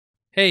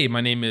Hey,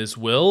 my name is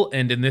Will,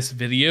 and in this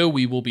video,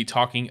 we will be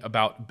talking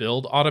about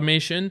build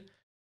automation.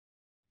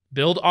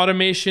 Build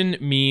automation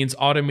means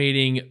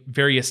automating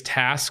various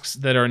tasks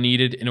that are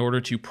needed in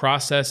order to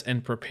process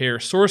and prepare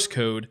source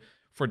code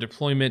for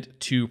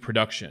deployment to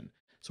production.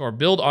 So our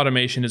build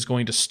automation is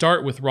going to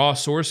start with raw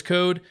source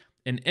code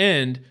and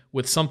end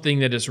with something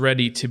that is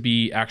ready to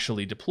be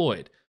actually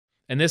deployed.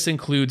 And this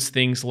includes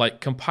things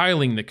like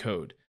compiling the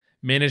code,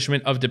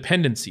 management of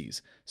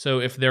dependencies. So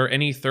if there are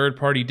any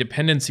third-party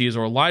dependencies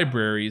or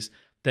libraries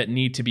that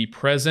need to be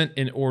present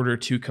in order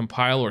to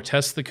compile or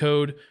test the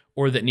code,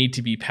 or that need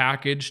to be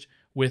packaged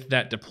with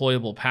that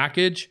deployable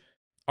package,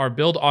 our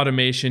build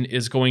automation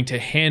is going to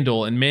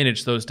handle and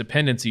manage those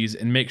dependencies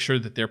and make sure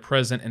that they're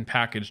present and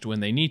packaged when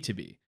they need to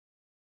be.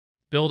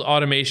 Build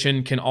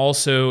automation can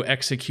also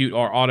execute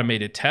our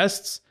automated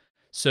tests.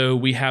 So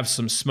we have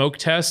some smoke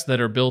tests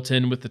that are built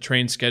in with the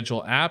train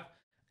schedule app,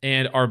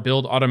 and our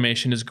build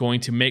automation is going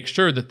to make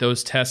sure that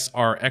those tests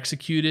are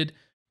executed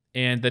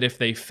and that if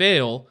they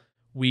fail,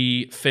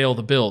 we fail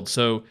the build.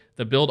 So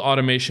the build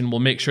automation will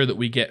make sure that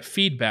we get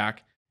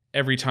feedback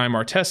every time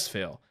our tests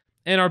fail.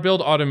 And our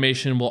build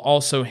automation will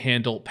also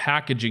handle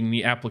packaging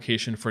the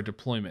application for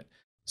deployment.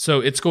 So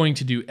it's going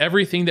to do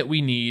everything that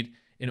we need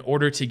in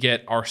order to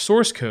get our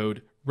source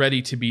code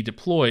ready to be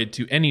deployed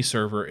to any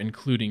server,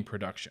 including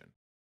production.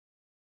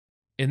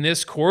 In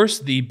this course,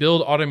 the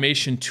build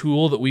automation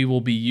tool that we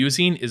will be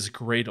using is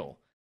Gradle.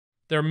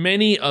 There are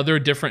many other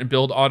different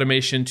build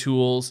automation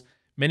tools.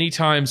 Many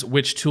times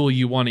which tool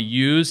you want to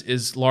use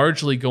is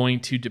largely going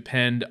to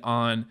depend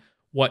on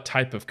what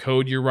type of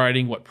code you're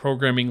writing, what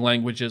programming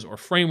languages or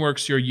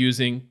frameworks you're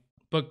using.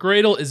 But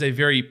Gradle is a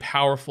very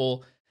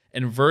powerful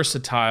and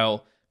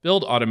versatile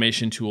build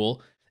automation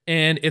tool,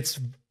 and it's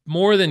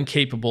more than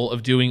capable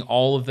of doing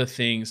all of the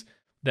things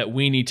that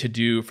we need to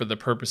do for the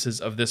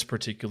purposes of this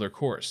particular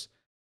course.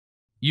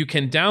 You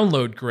can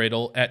download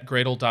Gradle at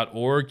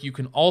gradle.org. You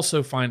can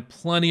also find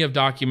plenty of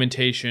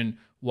documentation,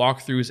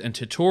 walkthroughs, and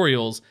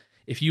tutorials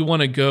if you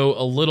want to go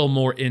a little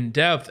more in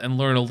depth and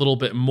learn a little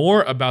bit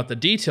more about the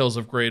details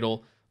of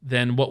Gradle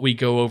than what we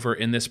go over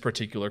in this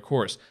particular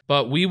course.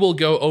 But we will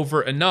go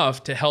over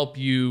enough to help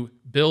you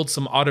build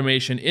some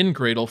automation in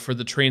Gradle for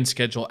the train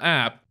schedule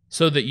app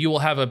so that you will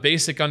have a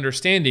basic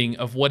understanding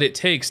of what it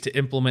takes to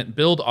implement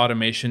build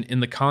automation in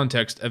the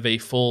context of a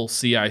full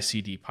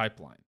CI/CD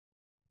pipeline.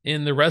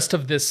 In the rest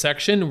of this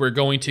section, we're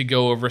going to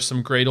go over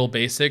some Gradle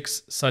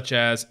basics, such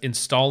as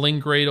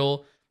installing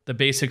Gradle, the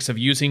basics of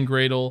using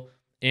Gradle,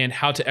 and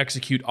how to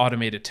execute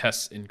automated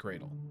tests in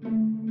Gradle.